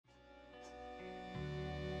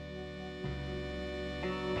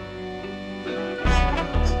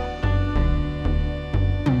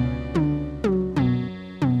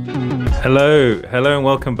Hello, and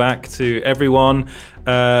welcome back to everyone.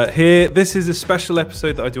 Here, this is a special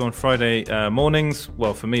episode that I do on Friday mornings.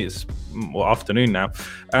 Well, for me, it's afternoon now,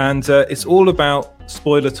 and it's all about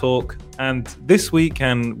spoiler talk. And this week,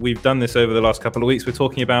 and we've done this over the last couple of weeks, we're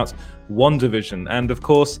talking about WandaVision. And of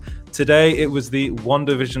course, today it was the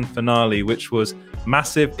WandaVision finale, which was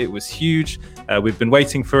massive. It was huge. We've been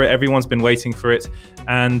waiting for it. Everyone's been waiting for it.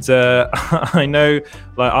 And I know,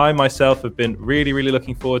 like, I myself have been really, really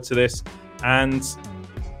looking forward to this. And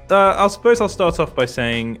I suppose I'll start off by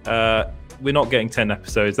saying we're not getting 10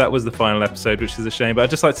 episodes. That was the final episode, which is a shame. But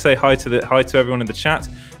I'd just like to say hi to everyone in the chat.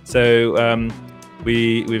 So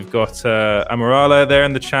we've got Amarala there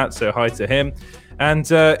in the chat. So hi to him. And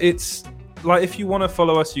it's like, if you want to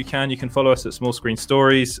follow us, you can. You can follow us at Small Screen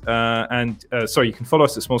Stories, you can follow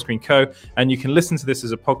us at Small Screen Co. And you can listen to this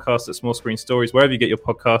as a podcast at Small Screen Stories, wherever you get your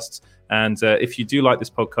podcasts. And if you do like this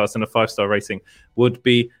podcast, then a 5-star rating would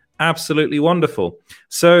be absolutely wonderful.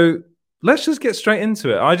 So let's just get straight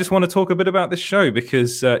into it. I just want to talk a bit about this show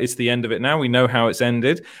because it's the end of it now. We know how it's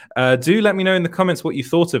ended. Do let me know in the comments what you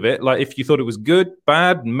thought of it. Like, if you thought it was good,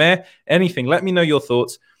 bad, meh, anything. Let me know your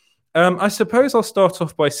thoughts. I suppose I'll start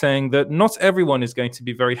off by saying that not everyone is going to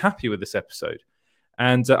be very happy with this episode.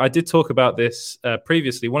 And I did talk about this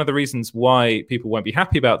previously. One of the reasons why people won't be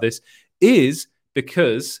happy about this is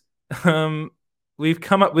because we've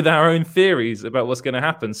come up with our own theories about what's going to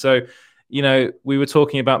happen. So, you know, we were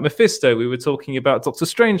talking about Mephisto. We were talking about Doctor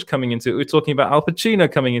Strange coming into it. We were talking about Al Pacino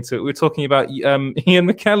coming into it. We were talking about Ian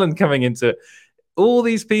McKellen coming into it. All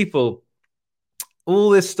these people, all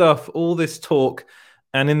this stuff, all this talk.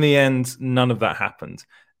 And in the end, none of that happened.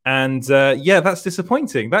 And that's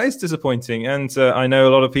disappointing. That is disappointing. And I know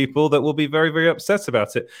a lot of people that will be very, very upset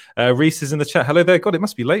about it. Reese is in the chat. Hello there. God, it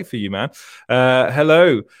must be late for you, man.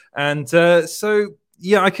 Hello. And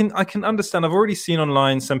I can understand. I've already seen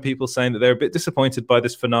online some people saying that they're a bit disappointed by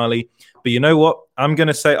this finale. But you know what? I'm going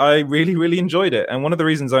to say I really, really enjoyed it. And one of the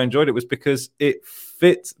reasons I enjoyed it was because it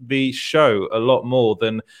fit the show a lot more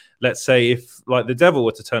than, let's say, if like the devil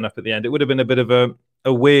were to turn up at the end. It would have been a bit of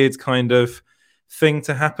a weird kind of thing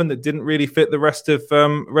to happen that didn't really fit the rest of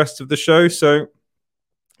the show. So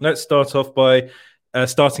let's start off by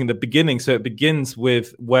starting the beginning. So it begins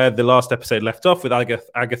with where the last episode left off, with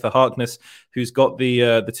Agatha Harkness, who's got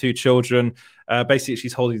the two children. Basically,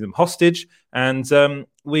 she's holding them hostage, and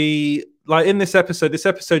we like in this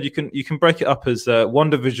episode. You can break it up as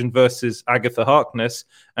WandaVision versus Agatha Harkness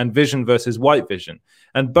and Vision versus White Vision,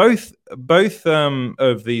 and both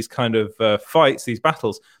of these kind of fights, these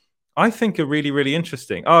battles, I think are really, really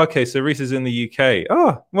interesting. Oh, okay, so Reese is in the UK.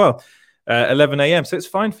 Oh, well, 11 a.m., so it's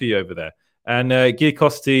fine for you over there. And Guy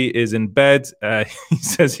Costi is in bed. He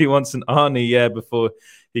says he wants an Arnie, before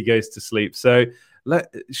he goes to sleep. So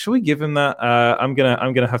should we give him that? I'm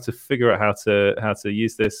gonna have to figure out how to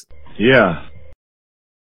use this. Yeah.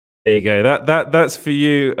 There you go. That's for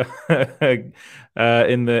you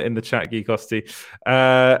in the chat, Guy Costi.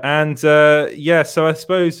 So I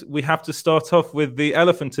suppose we have to start off with the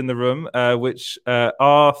elephant in the room, which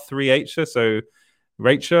R3H. So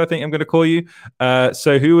Rachel, I think I'm going to call you.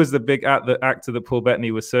 So who was the big actor that Paul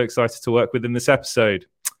Bettany was so excited to work with in this episode?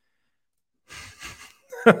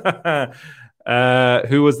 Who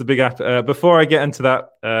was the big actor? Before I get into that,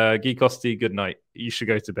 Guy Costi, good night. You should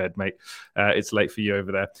go to bed, mate. It's late for you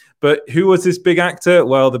over there. But who was this big actor?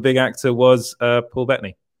 Well, the big actor was Paul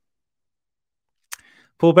Bettany.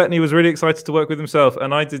 Paul Bettany was really excited to work with himself,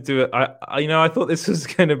 and I did do it. I thought this was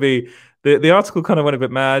going to be the article kind of went a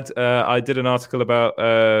bit mad. I did an article about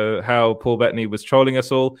how Paul Bettany was trolling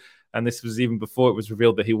us all, and this was even before it was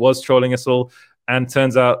revealed that he was trolling us all. And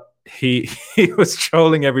turns out he was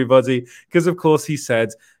trolling everybody because, of course, he said,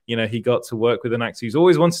 you know, he got to work with an actor he's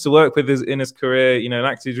always wanted to work with in his career, you know, an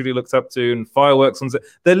actor he's really looked up to, and fireworks on set.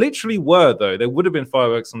 There literally were, though. There would have been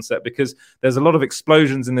fireworks on set because there's a lot of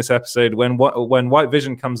explosions in this episode when White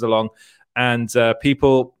Vision comes along, and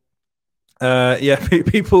people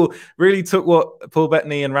really took what Paul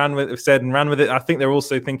Bettany said and ran with it. I think they're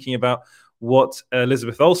also thinking about what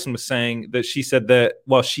Elizabeth Olsen was saying, that she said that,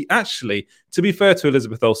 well, she actually, to be fair to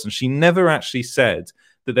Elizabeth Olsen, she never actually said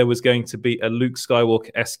that there was going to be a Luke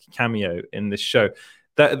Skywalker-esque cameo in this show.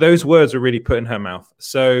 Those words were really put in her mouth.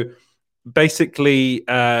 So basically,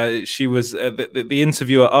 she was the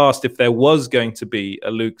interviewer asked if there was going to be a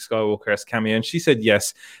Luke Skywalker-esque cameo, and she said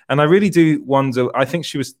yes. And I really do wonder, I think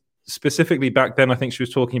she was specifically back then, I think she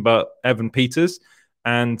was talking about Evan Peters.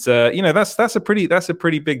 And that's a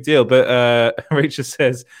pretty big deal. But Rachel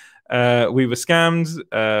says we were scammed.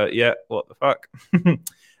 What the fuck?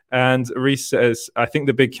 And Reese says, I think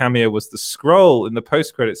the big cameo was the scroll in the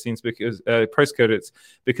post-credit scenes because post-credits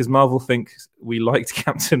because Marvel thinks we liked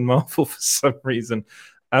Captain Marvel for some reason.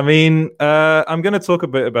 I mean, I'm going to talk a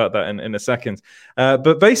bit about that in a second.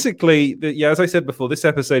 But basically, as I said before, this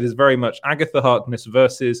episode is very much Agatha Harkness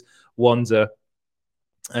versus Wanda,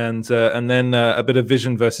 and then a bit of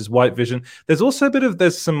Vision versus White Vision. There's also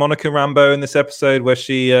there's some Monica Rambeau in this episode where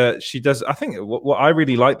she does. I think what I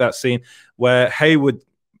really like that scene where Hayward.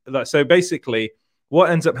 So basically, what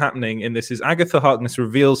ends up happening in this is Agatha Harkness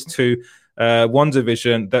reveals to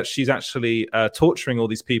WandaVision that she's actually torturing all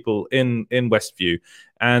these people in Westview,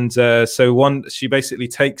 and she basically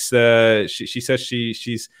takes she says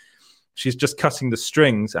she's just cutting the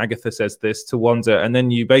strings. Agatha says this to Wanda, and then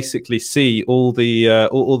you basically see all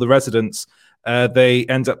the residents. They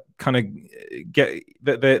end up kind of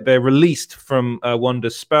they're released from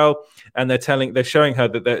Wanda's spell, and they're showing her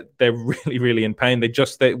that they're really, really in pain.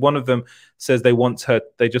 One of them says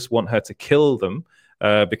they just want her to kill them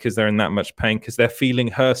because they're in that much pain, because they're feeling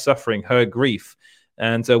her suffering, her grief.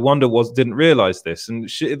 And Wanda didn't realize this, and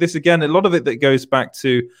this again, a lot of it that goes back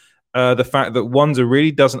to the fact that Wanda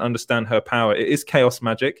really doesn't understand her power. It is chaos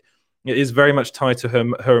magic. It is very much tied to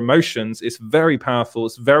her emotions. It's very powerful.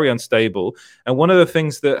 It's very unstable. And one of the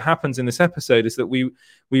things that happens in this episode is that we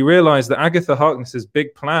realize that Agatha Harkness's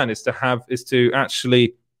big plan is to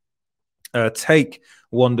actually take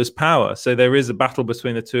Wanda's power. So there is a battle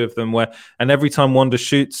between the two of them and every time Wanda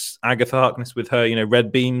shoots Agatha Harkness with her,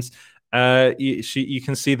 red beams, you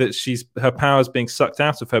can see that her power is being sucked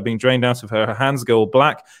out of her, being drained out of her. Her hands go all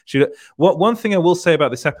black. One thing I will say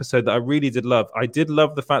about this episode that I really did love, I did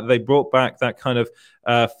love the fact that they brought back that kind of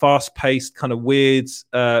fast-paced, kind of weird,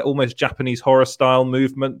 almost Japanese horror style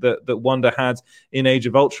movement that Wanda had in Age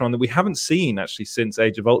of Ultron that we haven't seen actually since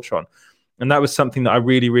Age of Ultron. And that was something that I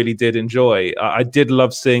really, really did enjoy. I did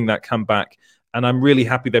love seeing that come back. And I'm really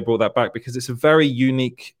happy they brought that back because it's a very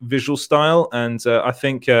unique visual style. And I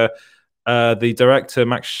think the director,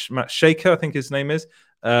 Matt Shaker, I think his name is,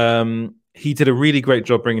 he did a really great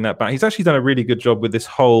job bringing that back. He's actually done a really good job with this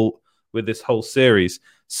whole series.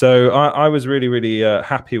 So I was really, really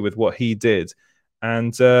happy with what he did.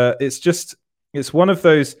 And it's one of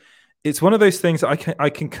those things that I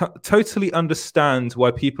can totally understand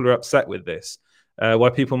why people are upset with this. Why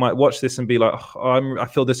people might watch this and be like, oh, I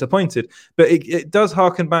feel disappointed. But it does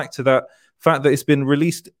harken back to that fact that it's been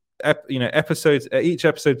released, episodes. Each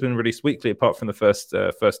episode's been released weekly, apart from the first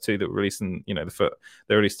two that were released, and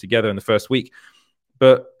they're released together in the first week.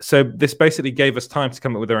 But so this basically gave us time to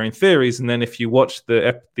come up with our own theories, and then if you watch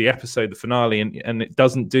the episode, the finale, and it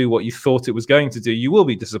doesn't do what you thought it was going to do, you will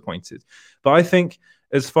be disappointed. But I think,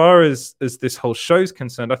 as far as this whole show's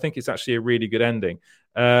concerned, I think it's actually a really good ending.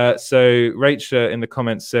 So Rachel in the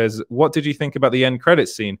comments says, "What did you think about the end credit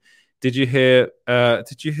scene? Did you hear a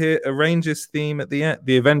Rangers theme at the end,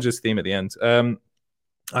 the Avengers theme at the end?"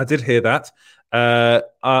 I did hear that.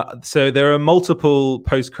 So there are multiple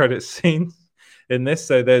post-credit scenes in this.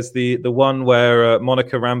 So there's the one where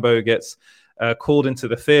Monica Rambeau gets called into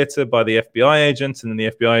the theater by the FBI agent, and then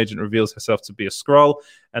the FBI agent reveals herself to be a Skrull,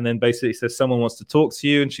 and then basically says, "Someone wants to talk to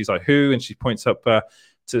you," and she's like, "Who?" And she points up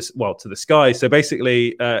to the sky. So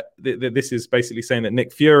basically, this is basically saying that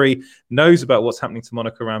Nick Fury knows about what's happening to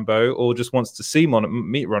Monica Rambeau, or just wants to see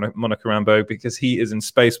meet Monica Rambeau because he is in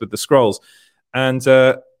space with the Skrulls. And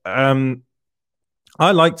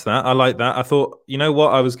I liked that. I thought, you know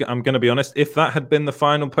what? I'm going to be honest. If that had been the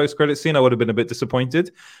final post-credit scene, I would have been a bit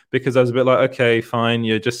disappointed, because I was a bit like, okay, fine.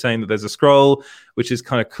 You're just saying that there's a Skrull, which is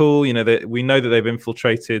kind of cool. We know that they've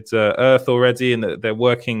infiltrated Earth already, and that they're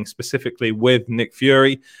working specifically with Nick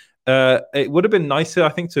Fury. It would have been nicer, I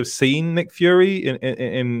think, to have seen Nick Fury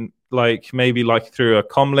in like maybe like through a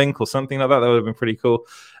comm link or something like that. That would have been pretty cool.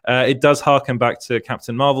 It does harken back to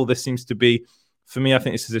Captain Marvel. This seems to be, for me, I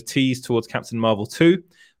think this is a tease towards Captain Marvel 2,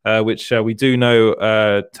 which we do know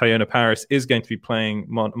Teyonah Parris is going to be playing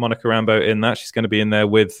Monica Rambeau in that. She's going to be in there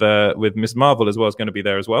with Ms. Marvel as well, is going to be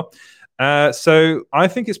there as well. So I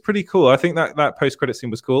think it's pretty cool. I think that post-credit scene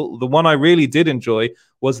was cool. The one I really did enjoy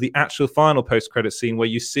was the actual final post-credit scene where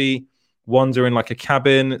you see Wanda in like a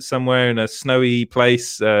cabin somewhere in a snowy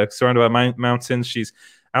place surrounded by mountains. She's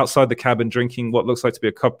outside the cabin drinking what looks like to be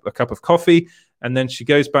a cup of coffee. And then she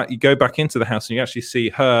goes back. You go back into the house, and you actually see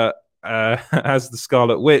her as the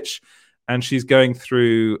Scarlet Witch, and she's going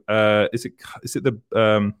through. Is it the?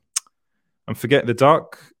 I'm forgetting the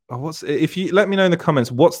dark. If you let me know in the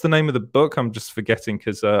comments, what's the name of the book? I'm just forgetting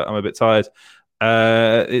because I'm a bit tired.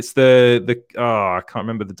 It's I can't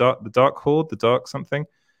remember the dark horde, the dark something.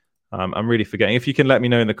 I'm really forgetting. If you can let me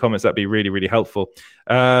know in the comments, that'd be really, really helpful.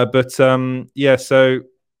 Yeah. So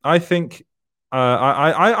I think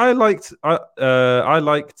I liked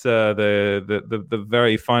the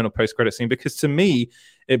very final post credit scene because to me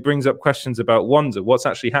it brings up questions about Wanda. What's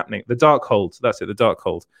actually happening? The Darkhold. That's it. The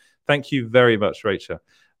Darkhold. Thank you very much, Rachel.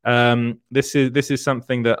 This is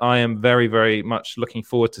something that I am very very much looking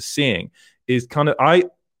forward to seeing. Is kind of I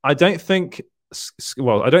don't think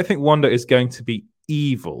I don't think Wanda is going to be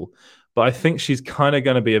evil, but I think she's kind of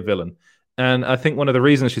going to be a villain. And I think one of the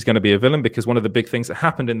reasons she's going to be a villain, because one of the big things that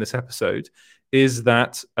happened in this episode is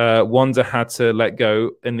that Wanda had to let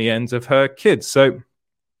go in the end of her kids. So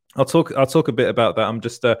I'll talk a bit about that. I'm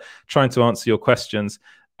just trying to answer your questions.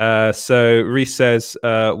 So Reese says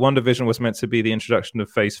WandaVision was meant to be the introduction of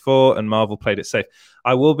Phase 4, and Marvel played it safe.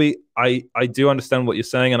 I do understand what you're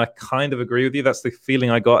saying, and I kind of agree with you. That's the feeling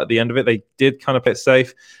I got at the end of it. They did kind of play it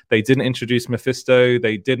safe. They didn't introduce Mephisto.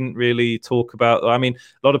 They didn't really talk about. I mean,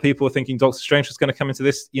 a lot of people were thinking Doctor Strange was going to come into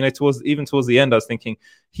this. You know, towards the end, I was thinking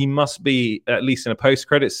he must be at least in a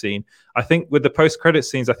post-credit scene. I think with the post-credit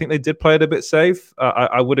scenes, I think they did play it a bit safe.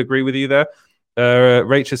 I would agree with you there.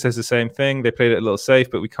 Rachel says the same thing. They played it a little safe,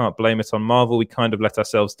 but we can't blame it on Marvel. We kind of let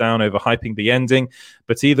ourselves down over hyping the ending.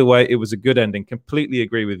 But either way, it was a good ending. Completely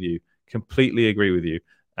agree with you.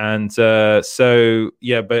 And so,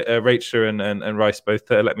 yeah, but Rachel and Rice both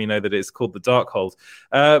let me know that it's called the Darkhold.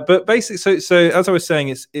 But basically, so as I was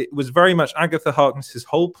saying, it was very much Agatha Harkness's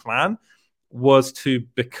whole plan was to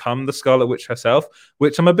become the Scarlet Witch herself,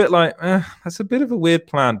 which I'm a bit like, that's a bit of a weird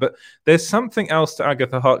plan. But there's something else to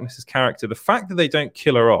Agatha Harkness's character. The fact that they don't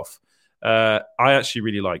kill her off, I actually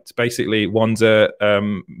really liked. Basically, Wanda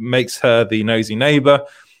makes her the nosy neighbor,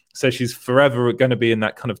 so she's forever going to be in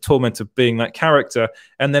that kind of torment of being that character.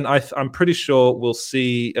 And then I'm pretty sure we'll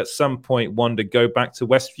see at some point Wanda go back to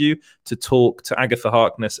Westview to talk to Agatha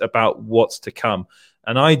Harkness about what's to come.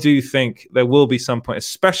 And I do think there will be some point,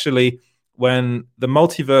 especially when the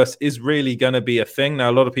multiverse is really going to be a thing. Now,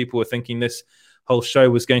 a lot of people were thinking this whole show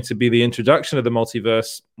was going to be the introduction of the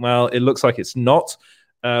multiverse. Well, it looks like it's not.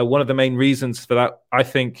 One of the main reasons for that, I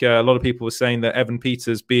think a lot of people were saying that Evan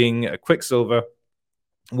Peters being a Quicksilver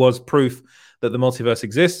was proof that the multiverse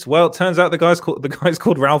exists. Well, it turns out the guy's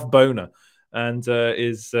called Ralph Boner, and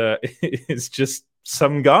is just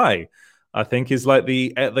some guy. I think is like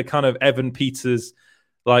the kind of Evan Peters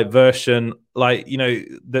like version, like, you know,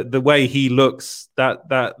 the way he looks,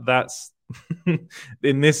 that's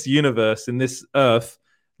in this universe, in this Earth,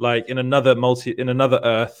 like in another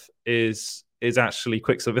Earth is actually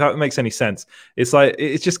Quicksilver. If that makes any sense. It's like,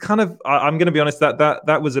 it's just kind of, I'm going to be honest,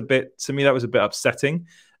 that was a bit, to me, that was a bit upsetting.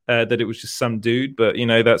 That it was just some dude, but you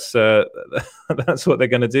know, that's what they're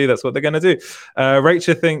going to do. That's what they're going to do.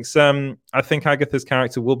 Rachel thinks I think Agatha's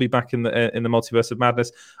character will be back in the Multiverse of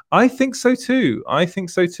Madness. I think so too.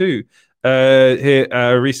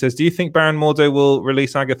 Here, Reese says, do you think Baron Mordo will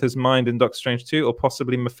release Agatha's mind in Doctor Strange 2 or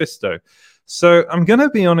possibly Mephisto? So I'm going to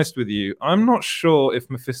be honest with you. I'm not sure if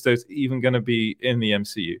Mephisto's even going to be in the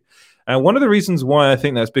MCU. And one of the reasons why I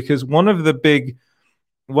think that's because one of the big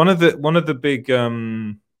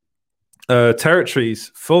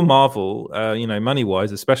territories for Marvel, money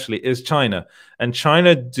wise, especially, is China. And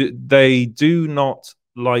China, they do not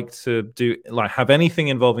like to have anything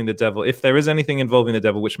involving the devil. If there is anything involving the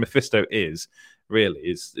devil, which Mephisto is,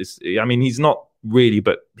 I mean, he's not really,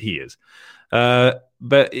 but he is.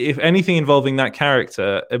 But if anything involving that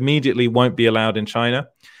character, immediately won't be allowed in China.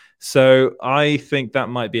 So I think that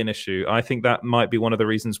might be an issue. I think that might be one of the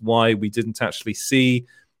reasons why we didn't actually see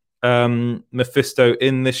Mephisto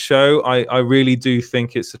in this show. I really do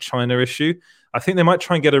think it's a China issue. I think they might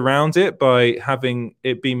try and get around it by having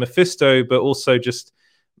it be Mephisto, but also just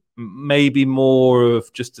maybe more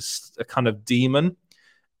of just a kind of demon,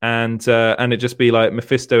 and it just be like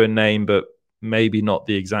Mephisto in name, but maybe not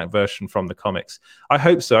the exact version from the comics. I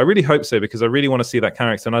hope so. I really hope so, because I really want to see that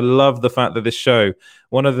character. And I love the fact that this show,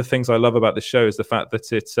 one of the things I love about this show is the fact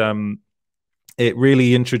that it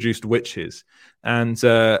really introduced witches and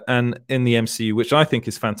in the MCU, which I think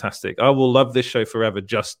is fantastic. I will love this show forever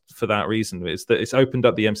just for that reason. Is that it's opened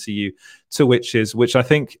up the MCU to witches, which I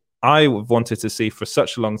think I wanted to see for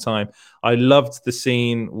such a long time. I loved the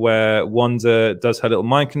scene where Wanda does her little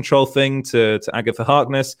mind control thing to Agatha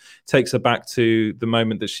Harkness, takes her back to the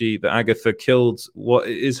moment that Agatha killed what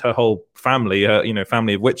is her whole family,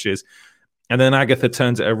 family of witches. And then Agatha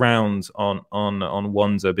turns it around on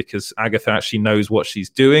Wanda, because Agatha actually knows what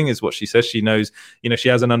she's doing, is what she says. She knows, she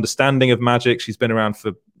has an understanding of magic. She's been around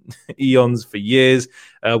for eons, for years.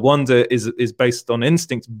 Wanda is based on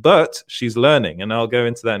instinct, but she's learning, and I'll go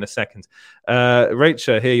into that in a second.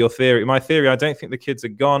 Rachel, here your theory. My theory: I don't think the kids are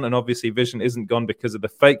gone, and obviously Vision isn't gone because of the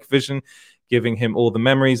fake Vision giving him all the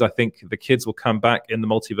memories. I think the kids will come back in the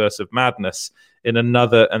multiverse of madness in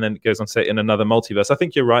another, and then it goes on to say in another multiverse. I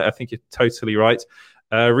think you're right. I think you're totally right.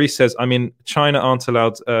 Reese says, I mean, China aren't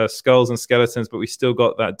allowed skulls and skeletons, but we still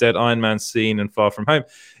got that dead Iron Man scene in Far From Home.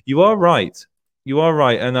 You are right. You are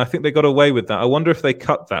right. And I think they got away with that. I wonder if they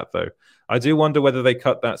cut that, though. I do wonder whether they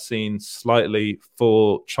cut that scene slightly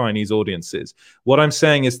for Chinese audiences. What I'm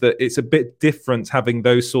saying is that it's a bit different having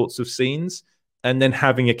those sorts of scenes and then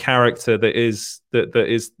having a character that is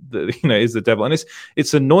is the devil. And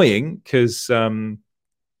it's annoying because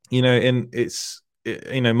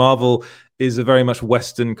Marvel is a very much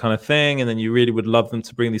Western kind of thing, and then you really would love them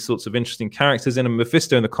to bring these sorts of interesting characters in. And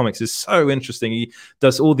Mephisto in the comics is so interesting. He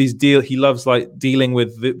does all these he loves like dealing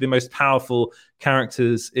with the most powerful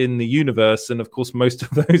characters in the universe, and of course most of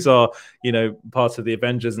those are part of the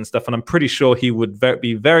Avengers and stuff. And I'm pretty sure he would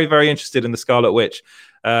be very, very interested in the Scarlet Witch,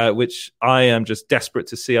 which I am just desperate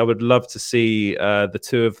to see. I would love to see the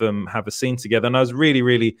two of them have a scene together, and I was really,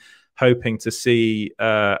 really hoping to see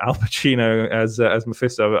Al Pacino as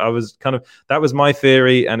Mephisto. That was my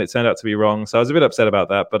theory, and it turned out to be wrong. So I was a bit upset about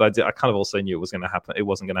that, but I kind of also knew it was going to happen. It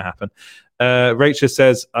wasn't going to happen. Rachel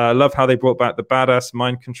says, I love how they brought back the badass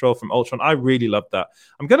mind control from Ultron. I really loved that.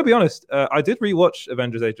 I'm going to be honest. I did rewatch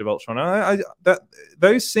Avengers: Age of Ultron.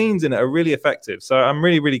 Those scenes in it are really effective. So I'm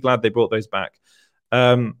really, really glad they brought those back.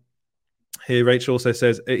 Here, Rachel also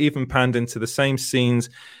says, it even panned into the same scenes.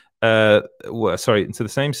 Into the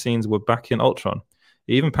same scenes were back in Ultron.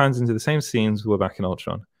 It even pans into the same scenes were back in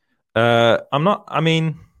Ultron. Did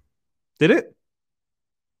it?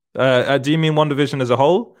 Do you mean WandaVision as a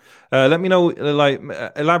whole? Let me know.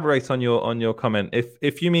 Elaborate on your comment.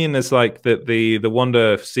 If you mean as like the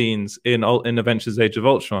Wanda scenes in Avengers: Age of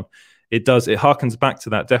Ultron, it harkens back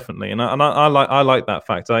to that definitely, and I like that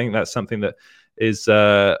fact. I think that's something that is.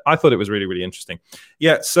 I thought it was really, really interesting.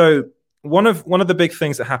 Yeah. So. One of the big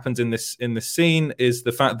things that happened in this scene is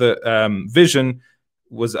the fact that Vision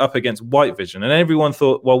was up against White Vision, and everyone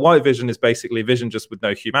thought, well, White Vision is basically Vision just with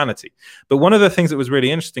no humanity. But one of the things that was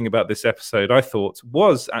really interesting about this episode, I thought,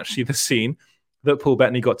 was actually the scene that Paul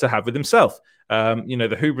Bettany got to have with himself.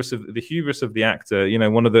 The hubris of the actor.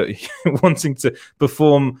 One of the wanting to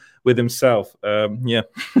perform with himself. Make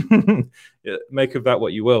of that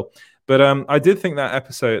what you will. But I did think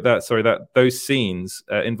that those scenes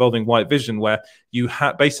involving White Vision, where you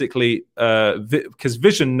had basically because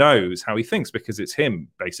Vision knows how he thinks because it's him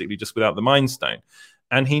basically just without the Mind Stone,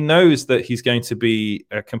 and he knows that he's going to be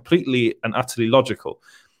completely and utterly logical.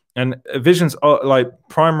 And Vision's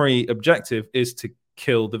primary objective is to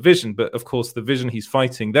kill the Vision, but of course the Vision he's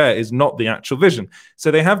fighting there is not the actual Vision. So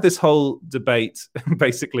they have this whole debate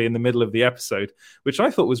basically in the middle of the episode, which I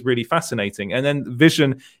thought was really fascinating. And then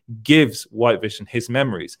Vision gives White Vision his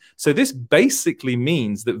memories. So this basically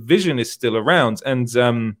means that Vision is still around,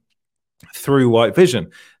 and through White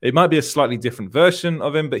Vision, it might be a slightly different version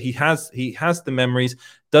of him, but he has the memories.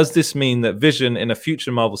 Does this mean that Vision in a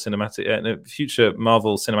future Marvel Cinematic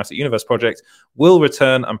Universe project will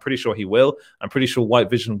return? I'm pretty sure he will. I'm pretty sure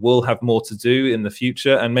White Vision will have more to do in the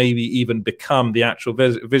future, and maybe even become the actual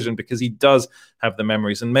Vision, because he does have the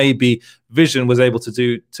memories, and maybe Vision was able to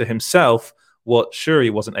do to himself what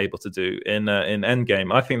Shuri wasn't able to do in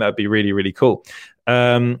Endgame. I think that would be really, really cool.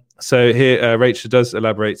 So here, Rachel does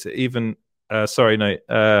elaborate. So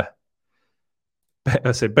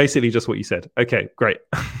basically just what you said. Okay, great.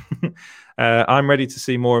 I'm ready to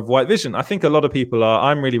see more of White Vision. I think a lot of people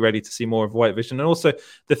are. I'm really ready to see more of White Vision. And also,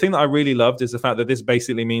 the thing that I really loved is the fact that this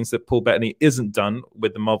basically means that Paul Bettany isn't done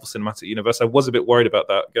with the Marvel Cinematic Universe. I was a bit worried about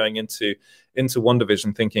that going into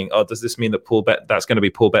WandaVision, thinking, oh, does this mean that that's going to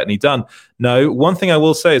be Paul Bettany done? No. One thing I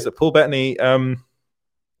will say is that Paul Bettany,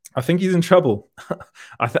 I think he's in trouble.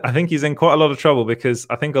 I think he's in quite a lot of trouble, because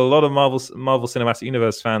I think a lot of Marvel Cinematic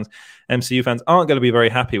Universe fans, MCU fans, aren't going to be very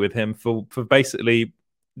happy with him for basically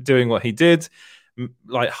doing what he did,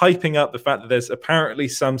 like hyping up the fact that there's apparently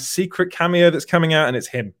some secret cameo that's coming out and it's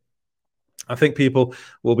him. I think people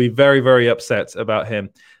will be very, very upset about him.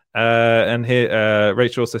 And here,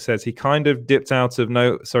 Rachel also says he kind of dipped out of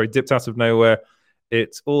nowhere.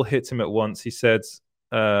 It all hit him at once. He said,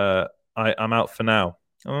 "I'm out for now."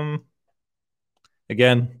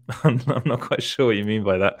 Again, I'm not quite sure what you mean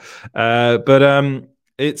by that, but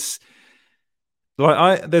it's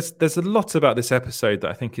like there's a lot about this episode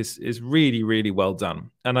that I think is really, really well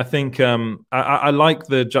done, and I think I like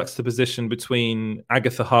the juxtaposition between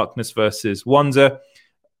Agatha Harkness versus Wanda.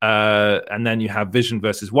 And then you have Vision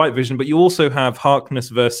versus White Vision, but you also have Harkness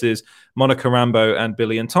versus Monica Rambeau and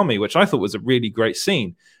Billy and Tommy, which I thought was a really great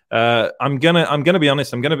scene. I'm gonna be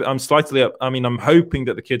honest. I'm slightly up. I mean, I'm hoping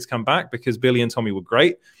that the kids come back because Billy and Tommy were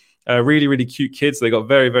great. Really, really cute kids. They got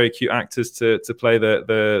very, very cute actors to play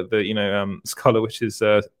the Scarlet Witch's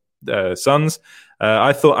sons.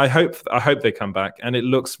 I hope they come back, and it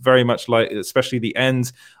looks very much like, especially the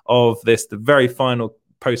end of this, the very final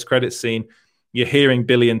post-credit scene. You're hearing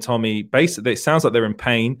Billy and Tommy. Basically, it sounds like they're in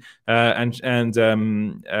pain, and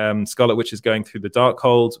Scarlet Witch is going through the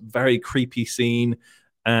Darkhold. Very creepy scene,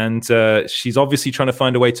 and she's obviously trying to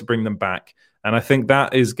find a way to bring them back. And I think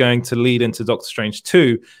that is going to lead into Doctor Strange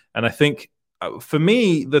 2. And I think, for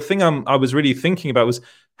me, the thing I was really thinking about was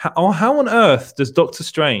how on earth does Doctor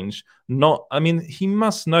Strange not? I mean, he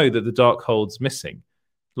must know that the Darkhold's missing.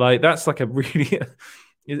 Like, that's like a really.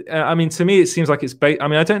 I mean, to me, it seems like it's. I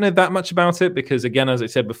mean, I don't know that much about it because, again, as I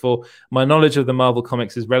said before, my knowledge of the Marvel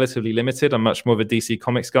comics is relatively limited. I'm much more of a DC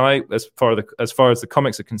Comics guy as far as the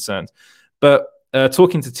comics are concerned. But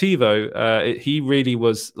talking to TiVo, he really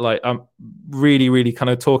was like, really, really kind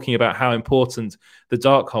of talking about how important the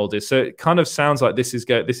Darkhold is. So it kind of sounds like this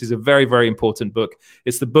is a very, very important book.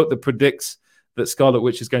 It's the book that predicts that Scarlet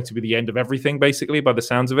Witch is going to be the end of everything, basically, by the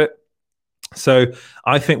sounds of it. So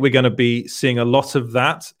I think we're going to be seeing a lot of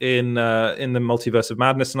that in the Multiverse of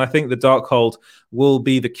Madness, and I think the Darkhold will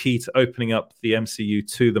be the key to opening up the MCU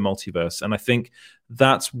to the multiverse. And I think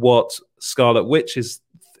that's what Scarlet Witch is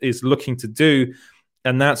looking to do,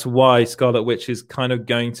 and that's why Scarlet Witch is kind of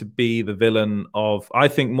going to be the villain of, I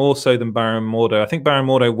think, more so than Baron Mordo. I think Baron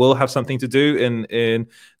Mordo will have something to do in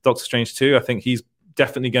Doctor Strange 2. I think he's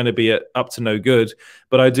definitely going to be up to no good,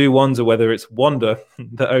 but I do wonder whether it's Wanda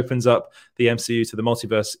that opens up the MCU to the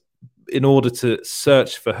multiverse in order to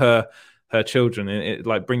search for her children and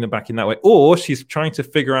like bring them back in that way, or she's trying to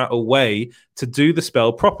figure out a way to do the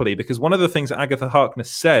spell properly. Because one of the things that Agatha Harkness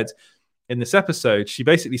said in this episode, she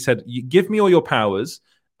basically said, "You give me all your powers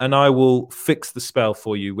and I will fix the spell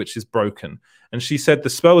for you, which is broken." And she said the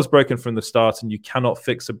spell was broken from the start, and you cannot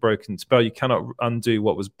fix a broken spell. You cannot undo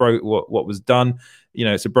what was what was done. You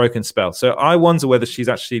know, it's a broken spell. So I wonder whether she's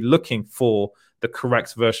actually looking for the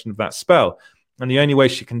correct version of that spell. And the only way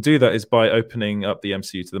she can do that is by opening up the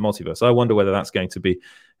MCU to the multiverse. I wonder whether that's going to be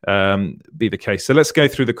the case. So let's go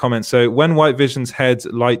through the comments. So when White Vision's head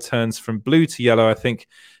light turns from blue to yellow, I think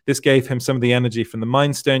this gave him some of the energy from the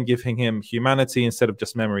Mind Stone, giving him humanity instead of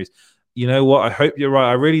just memories. You know what? I hope you're right.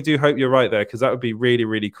 I really do hope you're right there, because that would be really,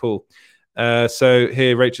 really cool. So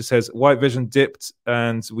here Rachel says, White Vision dipped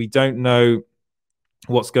and we don't know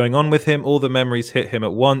what's going on with him. All the memories hit him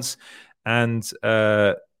at once. And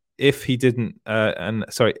if he didn't, and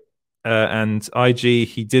IG,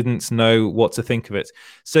 he didn't know what to think of it.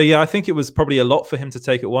 So yeah, I think it was probably a lot for him to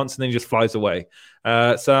take at once, and then he just flies away.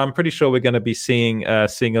 So I'm pretty sure we're going to be seeing a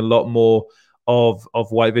lot more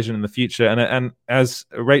of White Vision in the future. And as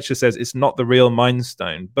Rachel says, it's not the real Mind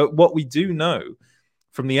Stone. But what we do know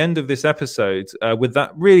from the end of this episode, with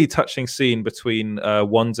that really touching scene between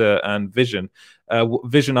Wanda and Vision,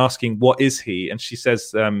 Vision asking, what is he? And she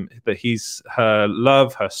says that he's her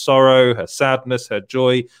love, her sorrow, her sadness, her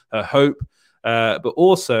joy, her hope. But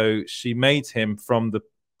also she made him from the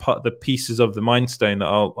pieces of the Mind Stone that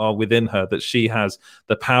are within her, that she has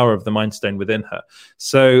the power of the Mind Stone within her.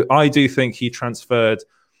 So I do think he transferred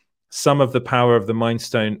some of the power of the Mind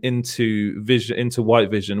Stone into White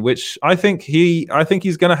Vision, which I think he's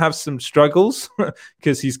going to have some struggles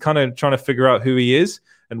because he's kind of trying to figure out who he is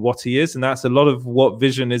and what he is. And that's a lot of what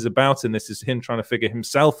Vision is about in this, is him trying to figure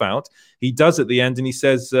himself out. He does at the end, and he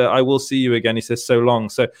says, I will see you again. He says, so long.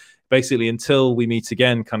 So basically, until we meet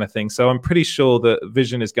again, kind of thing. So I'm pretty sure that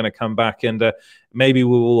Vision is going to come back, and maybe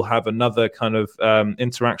we will have another kind of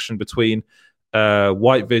interaction between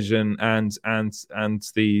White Vision and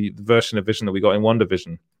the version of Vision that we got in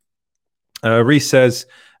WandaVision. Reese says,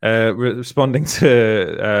 responding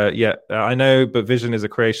to, I know, but Vision is a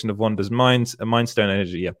creation of Wanda's mind, a Mind Stone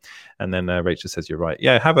energy. Yeah. And then Rachel says, you're right.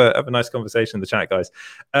 Yeah, have a nice conversation in the chat, guys.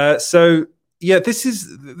 So yeah,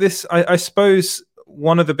 I suppose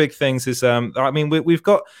one of the big things is, I mean,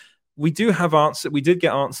 we do have answers. We did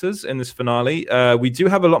get answers in this finale. We do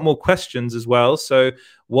have a lot more questions as well. So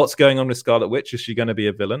what's going on with Scarlet Witch? Is she going to be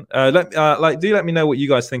a villain? Do let me know what you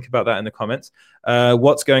guys think about that in the comments.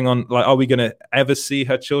 What's going on? Like, are we going to ever see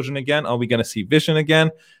her children again? Are we going to see Vision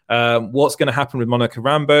again? What's going to happen with Monica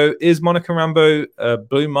Rambeau? Is Monica Rambeau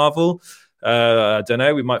Blue Marvel? I don't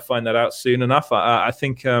know. We might find that out soon enough. I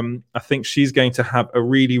think she's going to have a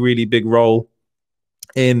really, really big role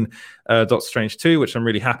in Doctor Strange 2, which I'm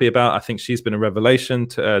really happy about. I think she's been a revelation.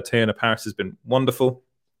 Teyonah Parris has been wonderful.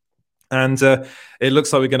 And it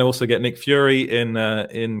looks like we're going to also get Nick Fury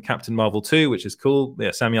in Captain Marvel 2, which is cool.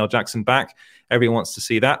 Yeah, Samuel L. Jackson back. Everyone wants to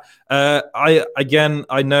see that.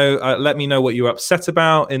 I know. Let me know what you were upset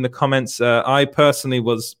about in the comments. I personally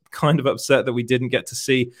was kind of upset that we didn't get to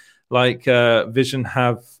see Vision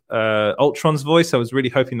have Ultron's voice. I was really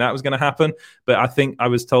hoping that was going to happen, but I think I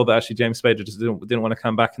was told that actually James Spader just didn't want to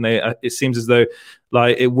come back, and it seems as though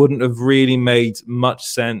it wouldn't have really made much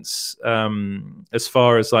sense as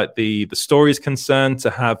far as the story is concerned to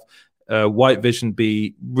have White Vision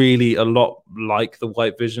be really a lot like the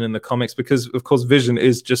White Vision in the comics, because of course Vision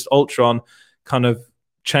is just Ultron kind of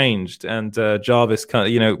changed, and Jarvis kind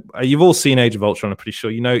of, you've all seen Age of Ultron, I'm pretty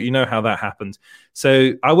sure you know how that happened.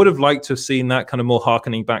 So I would have liked to have seen that kind of more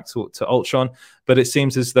harkening back to Ultron, but it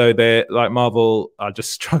seems as though they're Marvel are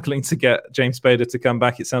just struggling to get James Spader to come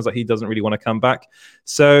back. It sounds like he doesn't really want to come back.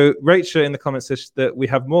 So Rachel in the comments says that we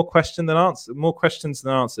have more questions than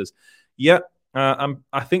answers. Yeah.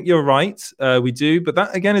 I think you're right. We do, but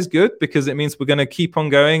that again is good because it means we're going to keep on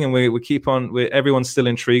going, and we keep on. Everyone's still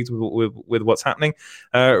intrigued with what's happening.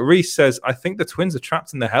 Reese says, "I think the twins are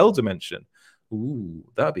trapped in the Hell dimension." Ooh,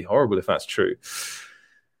 that'd be horrible if that's true.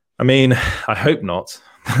 I mean, I hope not.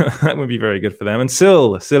 That would be very good for them. And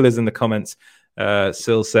Sil is in the comments.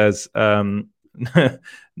 Sil says, "Nah,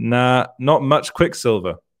 not much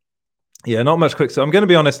Quicksilver." Yeah, not much Quicksilver. I'm going to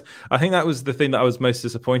be honest. I think that was the thing that I was most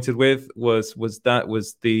disappointed with was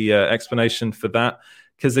the explanation for that.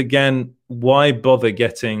 Because again, why bother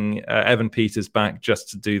getting Evan Peters back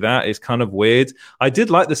just to do that? It's kind of weird. I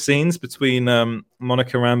did like the scenes between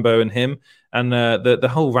Monica Rambeau and him, and the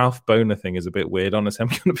whole Ralph Boner thing is a bit weird. Honestly, I'm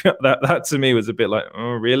going to be that to me was a bit like,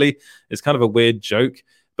 oh, really? It's kind of a weird joke.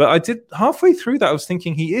 But I did halfway through that, I was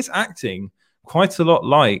thinking he is acting quite a lot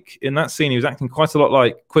like in that scene. He was acting quite a lot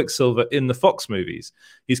like Quicksilver in the Fox movies.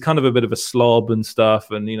 He's kind of a bit of a slob and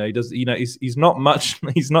stuff, and he does. He's not much.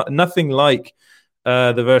 He's nothing like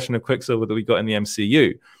the version of Quicksilver that we got in the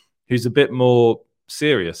MCU, who's a bit more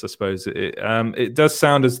serious, I suppose. It does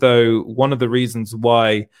sound as though one of the reasons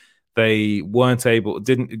why they went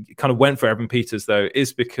for Evan Peters though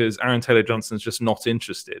is because Aaron Taylor Johnson's just not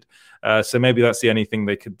interested. So maybe that's the only thing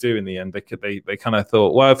they could do in the end. They kind of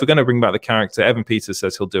thought, well, if we're going to bring back the character, Evan Peters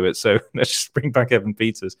says he'll do it, so let's just bring back Evan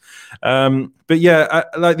Peters. But yeah,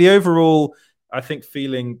 the overall, I think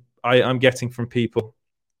feeling I'm getting from people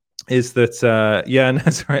is that and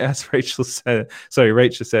as Rachel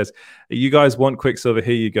says, you guys want Quicksilver,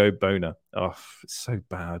 here you go, Boner. Oh, it's so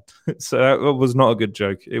bad. So that was not a good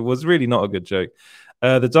joke. It was really not a good joke.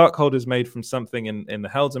 The Darkhold is made from something in the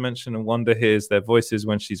Hell dimension, and Wanda hears their voices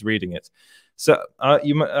when she's reading it. So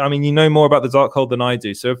you know more about the Darkhold than I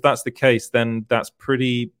do, so if that's the case, then that's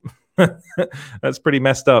pretty that's pretty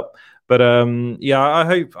messed up. But I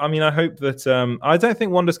hope that I don't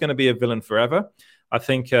think Wanda's going to be a villain forever. I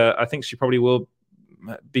think she probably will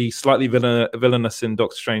be slightly villainous in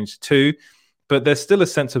Doctor Strange 2, but there's still a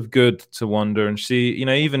sense of good to Wanda, and she,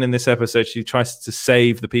 even in this episode, she tries to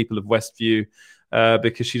save the people of Westview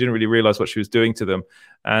because she didn't really realize what she was doing to them,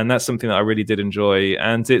 and that's something that I really did enjoy.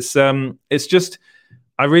 And it's just,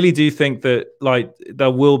 I really do think that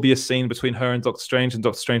there will be a scene between her and Doctor Strange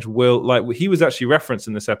will, he was actually referenced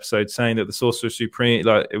in this episode saying that the Sorcerer Supreme,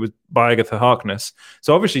 it was by Agatha Harkness.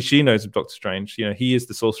 So obviously she knows of Doctor Strange. He is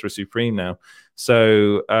the Sorcerer Supreme now.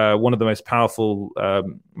 So one of the most powerful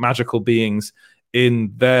magical beings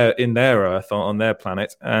in their Earth, on their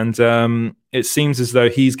planet. And it seems as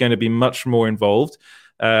though he's going to be much more involved.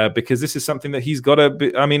 Because this is something that he's got to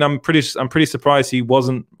be. I mean, I'm pretty surprised he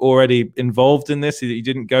wasn't already involved in this. He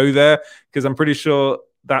didn't go there, because I'm pretty sure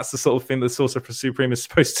that's the sort of thing the Sorcerer Supreme is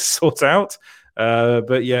supposed to sort out.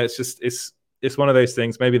 But yeah, it's one of those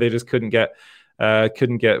things. Maybe they just couldn't get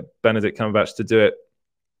Benedict Cumberbatch to do it.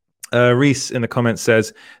 Reese in the comments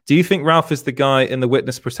says, "Do you think Ralph is the guy in the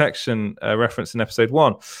witness protection reference in episode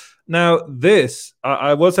 1?" Now, this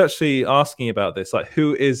I was actually asking about this.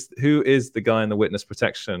 Who is the guy in the witness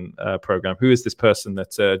protection program? Who is this person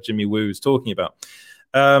that Jimmy Woo is talking about?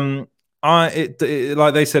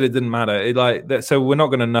 Like they said, it didn't matter. So we're not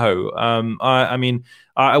going to know. I mean,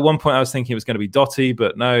 at one point I was thinking it was going to be Dottie,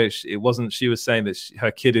 but no, it wasn't. She was saying that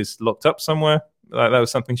her kid is locked up somewhere. That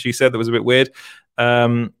was something she said that was a bit weird.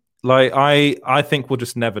 I think we'll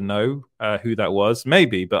just never know who that was.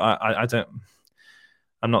 Maybe, but I don't.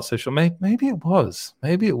 I'm not so sure. Maybe it was.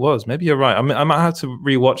 Maybe you're right. I might have to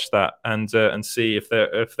rewatch that and see if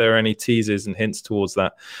there are any teasers and hints towards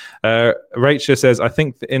that. Rachel says, "I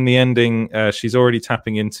think in the ending, she's already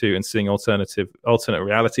tapping into and seeing alternate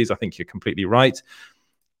realities." I think you're completely right.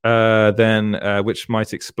 then which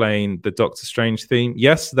might explain the Doctor Strange theme.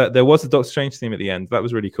 Yes, that there was a Doctor Strange theme at the end. That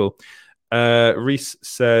was really cool. Reese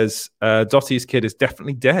says Dottie's kid is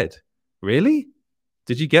definitely dead. Really?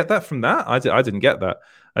 Did you get that from that? I didn't get that.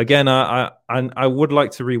 Again, I would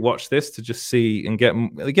like to rewatch this to just see and get.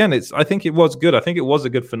 Again, I think it was good. I think it was a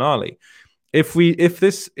good finale. If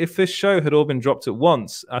this show had all been dropped at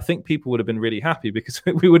once, I think people would have been really happy because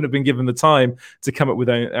we wouldn't have been given the time to come up with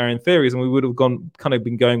our own theories, and we would have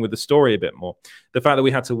been going with the story a bit more. The fact that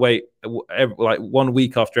we had to wait like 1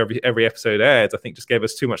 week after every episode aired, I think just gave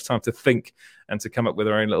us too much time to think and to come up with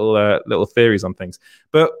our own little theories on things.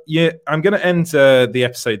 But yeah, I'm going to end the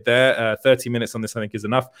episode there. 30 minutes on this, I think, is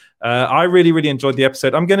enough. I really, really enjoyed the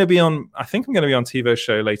episode. I think I'm going to be on TiVo's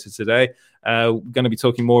show later today. Going to be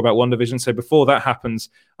talking more about WandaVision. So before that happens,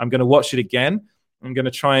 I'm going to watch it again. I'm going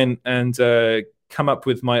to try and come up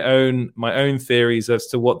with my own theories as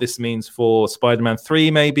to what this means for Spider-Man 3,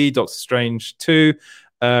 maybe Doctor Strange 2.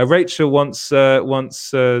 Rachel wants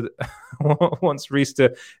Reese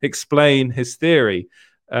to explain his theory.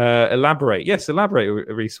 Elaborate,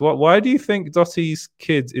 Reese. Why do you think Dottie's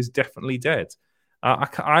kid is definitely dead?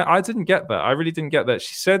 I didn't get that. I really didn't get that.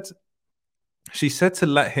 She said to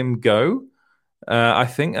let him go. I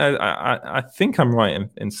think I'm right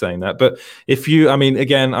in saying that. But if you, I mean,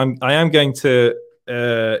 again, I am going to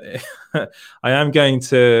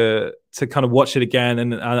kind of watch it again,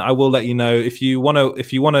 and I will let you know if you want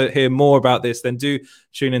to hear more about this. Then do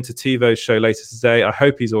tune into TiVo's show later today. I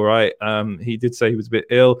hope he's all right. He did say he was a bit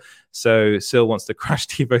ill, so Sil wants to crash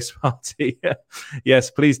TiVo's party. Yes,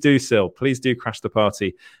 please do, Sil. Please do crash the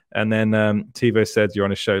party. And then TiVo said you're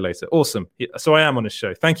on a show later. Awesome. So I am on a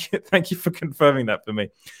show. Thank you for confirming that for me.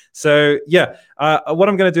 So yeah, what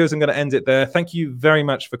I'm going to do is I'm going to end it there. Thank you very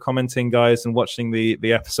much for commenting, guys, and watching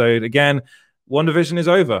the episode. Again, WandaVision is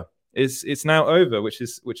over. It's now over, which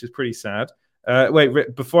is pretty sad.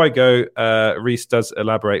 Wait, before I go, Reese does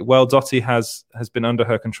elaborate. Well, Dottie has been under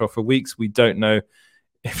her control for weeks. We don't know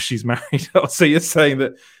if she's married. So you're saying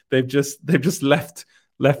that they've just left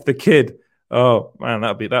the kid. Oh man,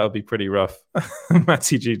 that would be pretty rough.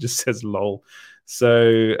 Matty G just says lol. So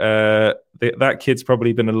that kid's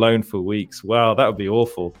probably been alone for weeks. Wow, that would be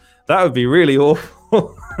awful. That would be really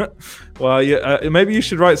awful. Well, yeah, maybe you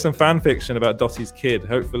should write some fan fiction about Dottie's kid.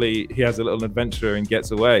 Hopefully he has a little adventure and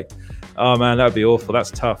gets away. Oh man, that would be awful.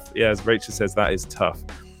 That's tough. Yeah, as Rachel says, that is tough.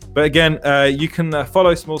 But again, you can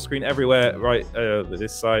follow Small Screen everywhere, right?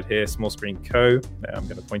 This side here, Small Screen Co. I'm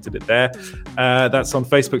going to point at it there. That's on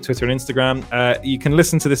Facebook, Twitter, and Instagram. You can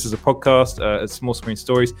listen to this as a podcast at Small Screen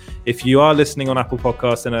Stories. If you are listening on Apple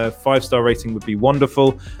Podcasts, then a 5-star rating would be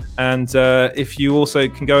wonderful. And if you also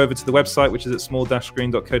can go over to the website, which is at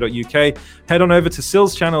small-screen.co.uk, head on over to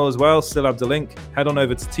Sil's channel as well, Sil Abdelink. Head on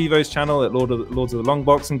over to TiVo's channel at Lords of the Long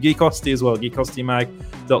Box, and Geekosity as well,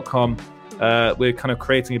 geekostymag.com. We're kind of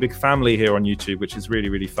creating a big family here on YouTube, which is really,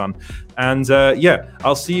 really fun. And yeah,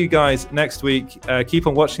 I'll see you guys next week. Keep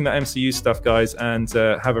on watching that MCU stuff, guys, and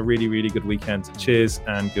have a really, really good weekend. Cheers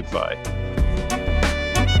and goodbye.